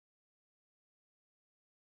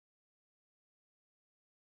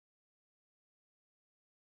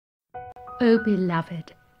O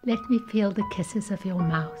beloved, let me feel the kisses of your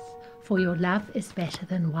mouth, for your love is better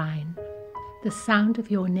than wine. The sound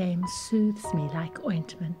of your name soothes me like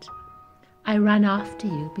ointment. I run after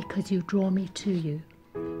you because you draw me to you.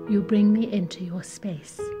 You bring me into your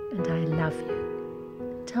space, and I love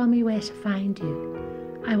you. Tell me where to find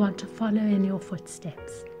you. I want to follow in your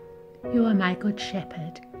footsteps. You are my good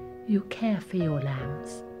shepherd. You care for your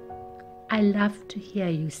lambs. I love to hear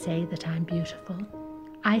you say that I'm beautiful.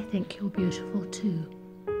 I think you're beautiful too.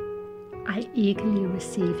 I eagerly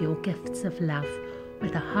receive your gifts of love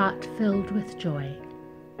with a heart filled with joy.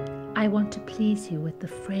 I want to please you with the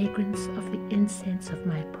fragrance of the incense of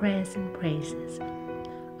my prayers and praises.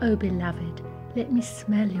 O beloved, let me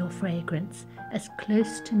smell your fragrance as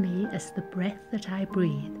close to me as the breath that I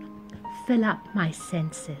breathe. Fill up my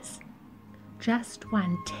senses. Just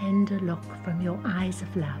one tender look from your eyes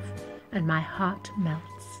of love, and my heart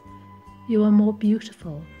melts. You are more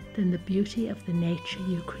beautiful than the beauty of the nature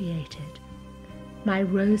you created. My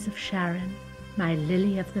rose of Sharon, my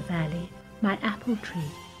lily of the valley, my apple tree,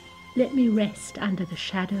 let me rest under the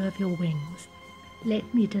shadow of your wings.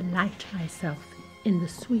 Let me delight myself in the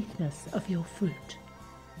sweetness of your fruit.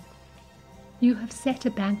 You have set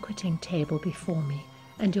a banqueting table before me,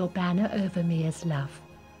 and your banner over me is love.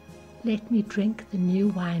 Let me drink the new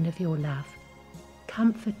wine of your love.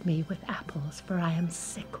 Comfort me with apples, for I am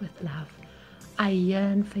sick with love. I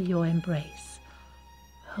yearn for your embrace.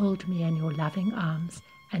 Hold me in your loving arms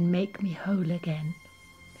and make me whole again.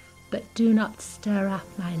 But do not stir up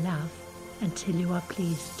my love until you are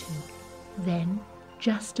pleased to. Then,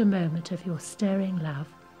 just a moment of your stirring love,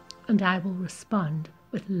 and I will respond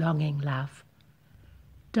with longing love.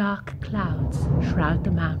 Dark clouds shroud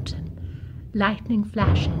the mountain, lightning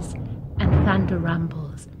flashes and thunder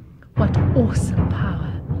rumbles. What awesome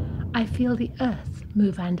power! I feel the earth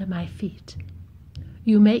move under my feet.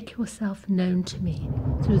 You make yourself known to me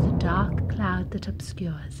through the dark cloud that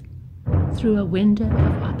obscures. Through a window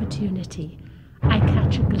of opportunity, I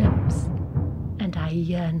catch a glimpse, and I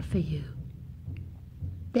yearn for you.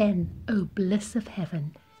 Then, O bliss of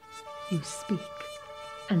heaven, you speak,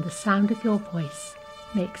 and the sound of your voice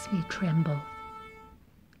makes me tremble.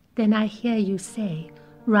 Then I hear you say,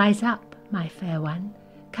 "Rise up, my fair one.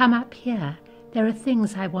 Come up here. There are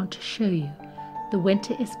things I want to show you. The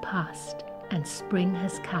winter is past, and spring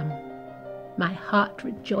has come." My heart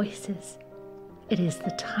rejoices. It is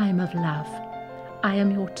the time of love. I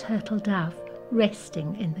am your turtle dove,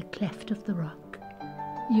 resting in the cleft of the rock.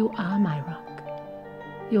 You are my rock.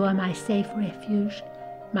 You are my safe refuge,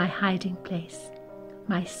 my hiding place,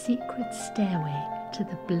 my secret stairway to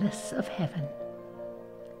the bliss of heaven.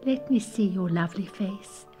 Let me see your lovely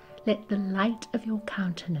face. Let the light of your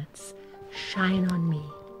countenance shine on me.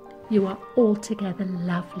 You are altogether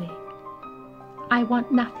lovely. I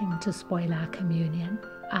want nothing to spoil our communion,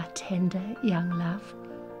 our tender young love.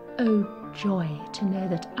 Oh, joy to know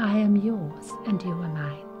that I am yours and you are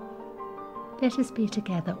mine. Let us be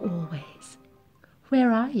together always.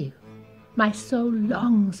 Where are you? My soul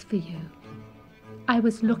longs for you. I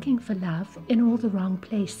was looking for love in all the wrong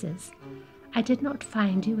places. I did not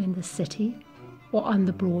find you in the city or on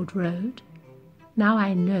the broad road. Now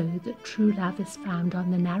I know that true love is found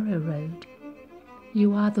on the narrow road.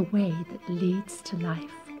 You are the way that leads to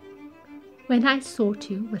life. When I sought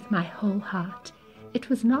you with my whole heart, it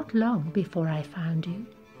was not long before I found you.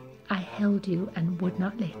 I held you and would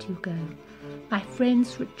not let you go. My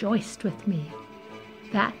friends rejoiced with me.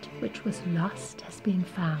 That which was lost has been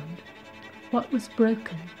found. What was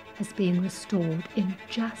broken has been restored in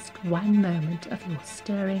just one moment of your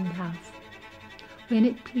stirring love. When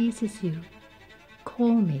it pleases you,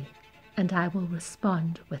 call me, and I will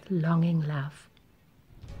respond with longing love.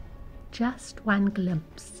 Just one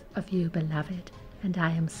glimpse of you, beloved, and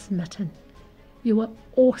I am smitten. You are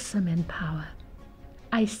awesome in power.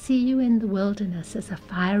 I see you in the wilderness as a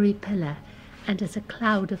fiery pillar and as a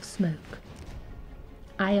cloud of smoke.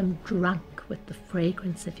 I am drunk with the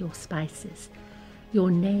fragrance of your spices.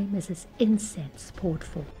 Your name is as incense poured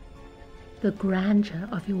forth. The grandeur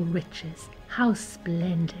of your riches, how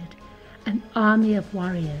splendid! An army of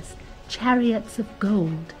warriors, chariots of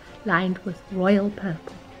gold lined with royal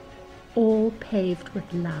purple, all paved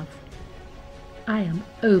with love. I am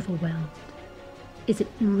overwhelmed. Is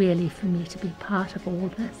it really for me to be part of all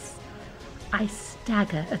this? I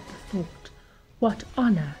stagger at the thought. What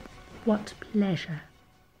honor, what pleasure.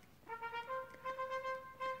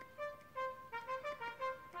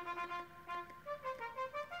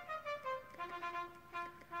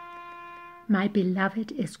 My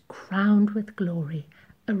beloved is crowned with glory,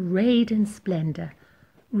 arrayed in splendor,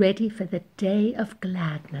 ready for the day of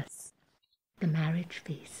gladness, the marriage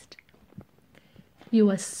feast. You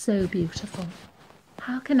are so beautiful.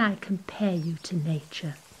 How can I compare you to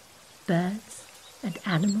nature? Birds and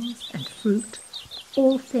animals and fruit,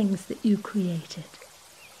 all things that you created.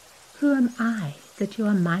 Who am I that you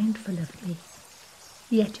are mindful of me?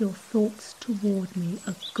 Yet your thoughts toward me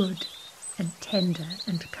are good and tender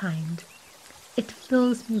and kind. It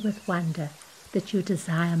fills me with wonder that you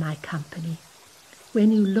desire my company.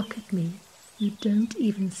 When you look at me, you don't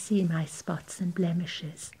even see my spots and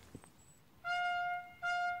blemishes.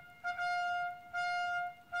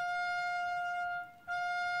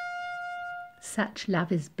 Such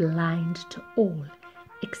love is blind to all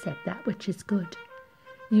except that which is good.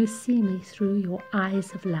 You see me through your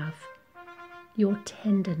eyes of love. Your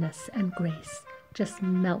tenderness and grace just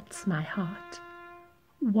melts my heart.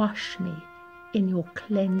 Wash me in your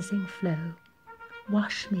cleansing flow.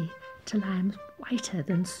 Wash me till I am whiter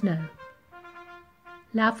than snow.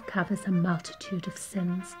 Love covers a multitude of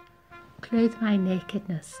sins. Clothe my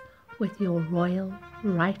nakedness with your royal,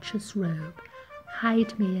 righteous robe.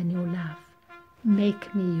 Hide me in your love.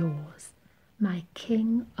 Make me yours. My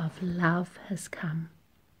King of love has come.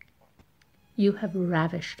 You have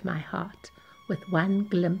ravished my heart with one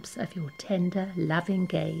glimpse of your tender, loving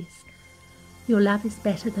gaze. Your love is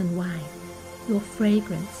better than wine, your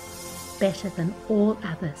fragrance better than all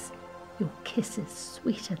others, your kisses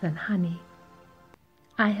sweeter than honey.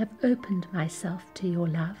 I have opened myself to your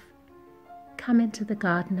love. Come into the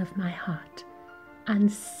garden of my heart,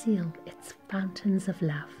 unseal its fountains of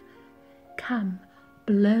love. Come,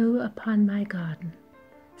 blow upon my garden,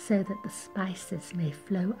 so that the spices may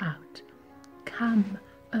flow out. Come,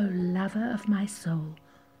 O lover of my soul,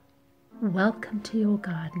 welcome to your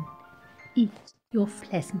garden. Eat your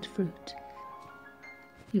pleasant fruit.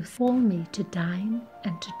 You call me to dine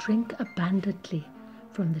and to drink abundantly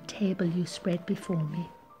from the table you spread before me.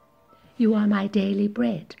 You are my daily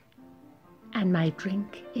bread and my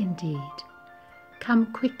drink indeed.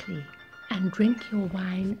 Come quickly and drink your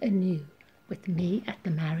wine anew with me at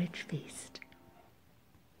the marriage feast.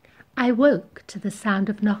 I woke to the sound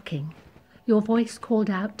of knocking. Your voice called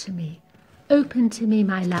out to me, "Open to me,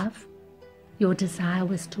 my love." Your desire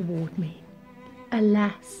was toward me.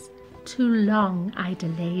 Alas, too long I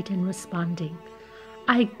delayed in responding.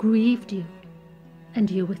 I grieved you,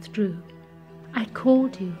 and you withdrew. I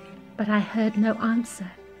called you, but I heard no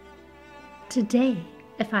answer. Today,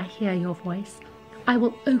 if I hear your voice, I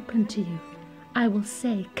will open to you. I will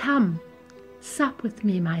say, "Come, sup with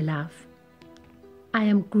me, my love." I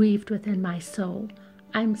am grieved within my soul.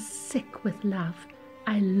 I'm sick with love.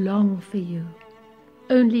 I long for you.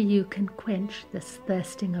 Only you can quench this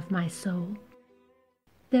thirsting of my soul.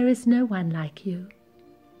 There is no one like you.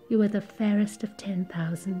 You are the fairest of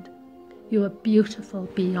 10,000. You are beautiful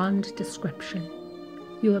beyond description.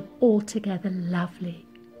 You are altogether lovely.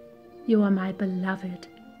 You are my beloved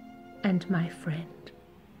and my friend.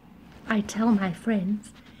 I tell my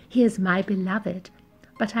friends, he is my beloved,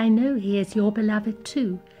 but I know he is your beloved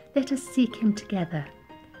too. Let us seek him together.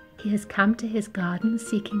 He has come to his garden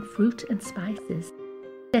seeking fruit and spices.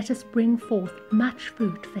 Let us bring forth much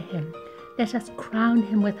fruit for him. Let us crown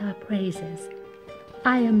him with our praises.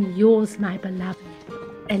 I am yours, my beloved,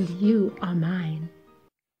 and you are mine.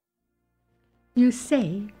 You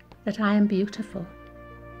say that I am beautiful.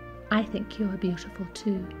 I think you are beautiful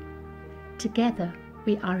too. Together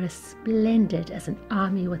we are as splendid as an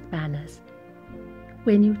army with banners.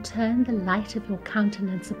 When you turn the light of your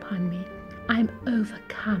countenance upon me, I am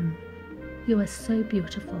overcome. You are so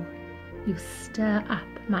beautiful. You stir up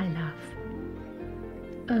my love.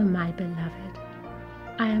 Oh, my beloved,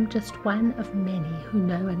 I am just one of many who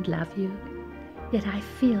know and love you, yet I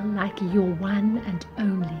feel like your one and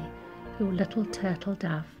only, your little turtle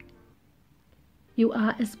dove. You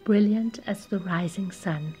are as brilliant as the rising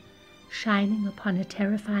sun, shining upon a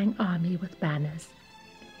terrifying army with banners,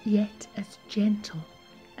 yet as gentle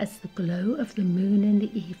as the glow of the moon in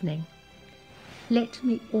the evening. Let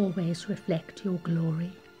me always reflect your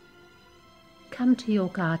glory. Come to your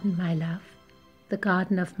garden, my love, the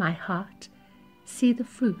garden of my heart. See the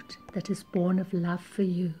fruit that is born of love for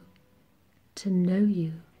you. To know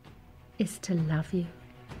you is to love you.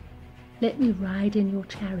 Let me ride in your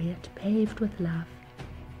chariot paved with love.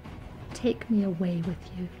 Take me away with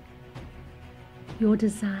you. Your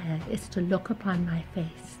desire is to look upon my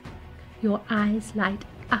face. Your eyes light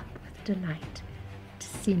up with delight to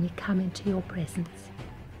see me come into your presence.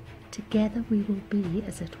 Together we will be,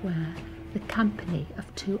 as it were, the company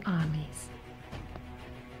of two armies.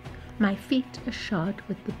 My feet are shod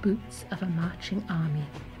with the boots of a marching army.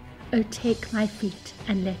 O take my feet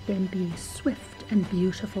and let them be swift and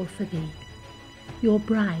beautiful for thee. Your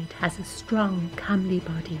bride has a strong, comely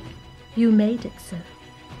body. You made it so.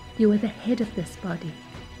 You are the head of this body.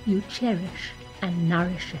 You cherish and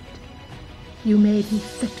nourish it. You made me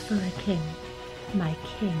fit for a king. My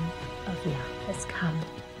King of love has come.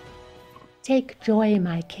 Take joy,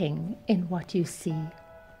 my King, in what you see.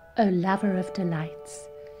 O lover of delights,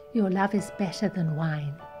 your love is better than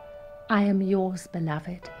wine. I am yours,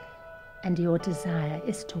 beloved, and your desire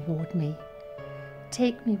is toward me.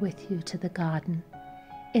 Take me with you to the garden.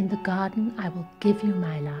 In the garden I will give you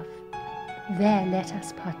my love. There let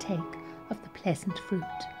us partake of the pleasant fruit,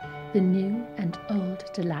 the new and old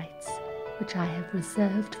delights, which I have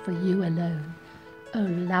reserved for you alone, O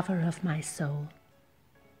lover of my soul.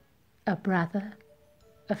 A brother,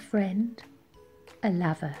 a friend, a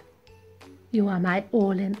lover. You are my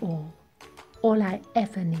all in all I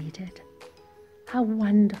ever needed. How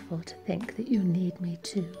wonderful to think that you need me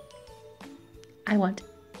too. I want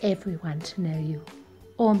everyone to know you,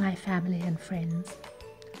 all my family and friends.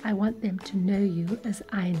 I want them to know you as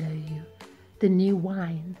I know you, the new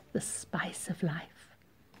wine, the spice of life.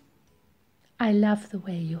 I love the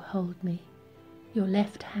way you hold me. Your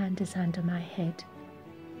left hand is under my head.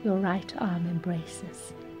 Your right arm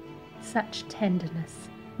embraces. Such tenderness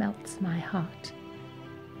melts my heart.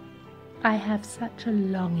 I have such a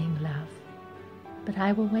longing, love, but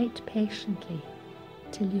I will wait patiently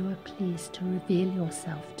till you are pleased to reveal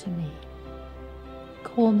yourself to me.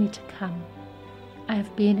 Call me to come. I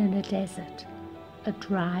have been in a desert, a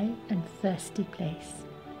dry and thirsty place.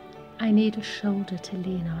 I need a shoulder to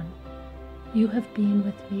lean on. You have been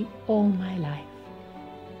with me all my life,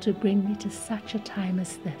 to bring me to such a time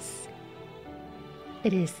as this.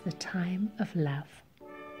 It is the time of love.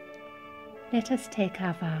 Let us take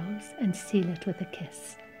our vows and seal it with a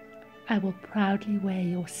kiss. I will proudly wear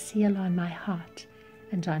your seal on my heart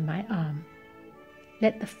and on my arm.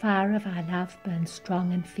 Let the fire of our love burn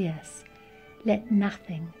strong and fierce. Let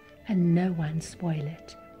nothing and no one spoil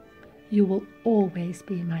it. You will always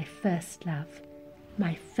be my first love,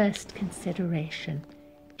 my first consideration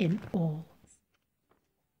in all.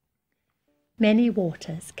 Many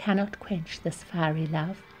waters cannot quench this fiery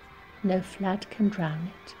love. No flood can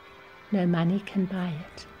drown it. No money can buy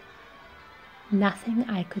it. Nothing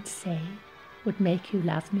I could say would make you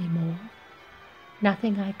love me more.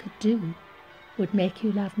 Nothing I could do would make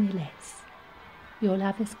you love me less. Your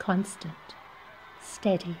love is constant,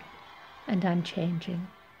 steady, and unchanging.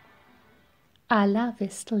 Our love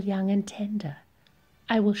is still young and tender.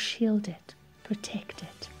 I will shield it, protect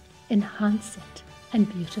it, enhance it,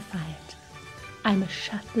 and beautify it. I must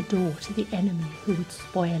shut the door to the enemy who would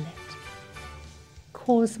spoil it.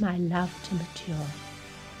 Cause my love to mature.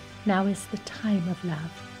 Now is the time of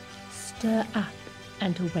love. Stir up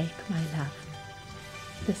and awake my love.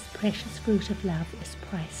 This precious fruit of love is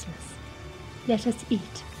priceless. Let us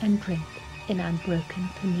eat and drink in unbroken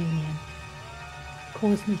communion.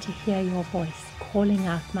 Cause me to hear your voice calling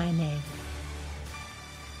out my name.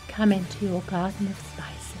 Come into your garden of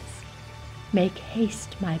spices. Make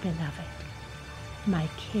haste, my beloved, my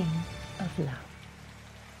King of love.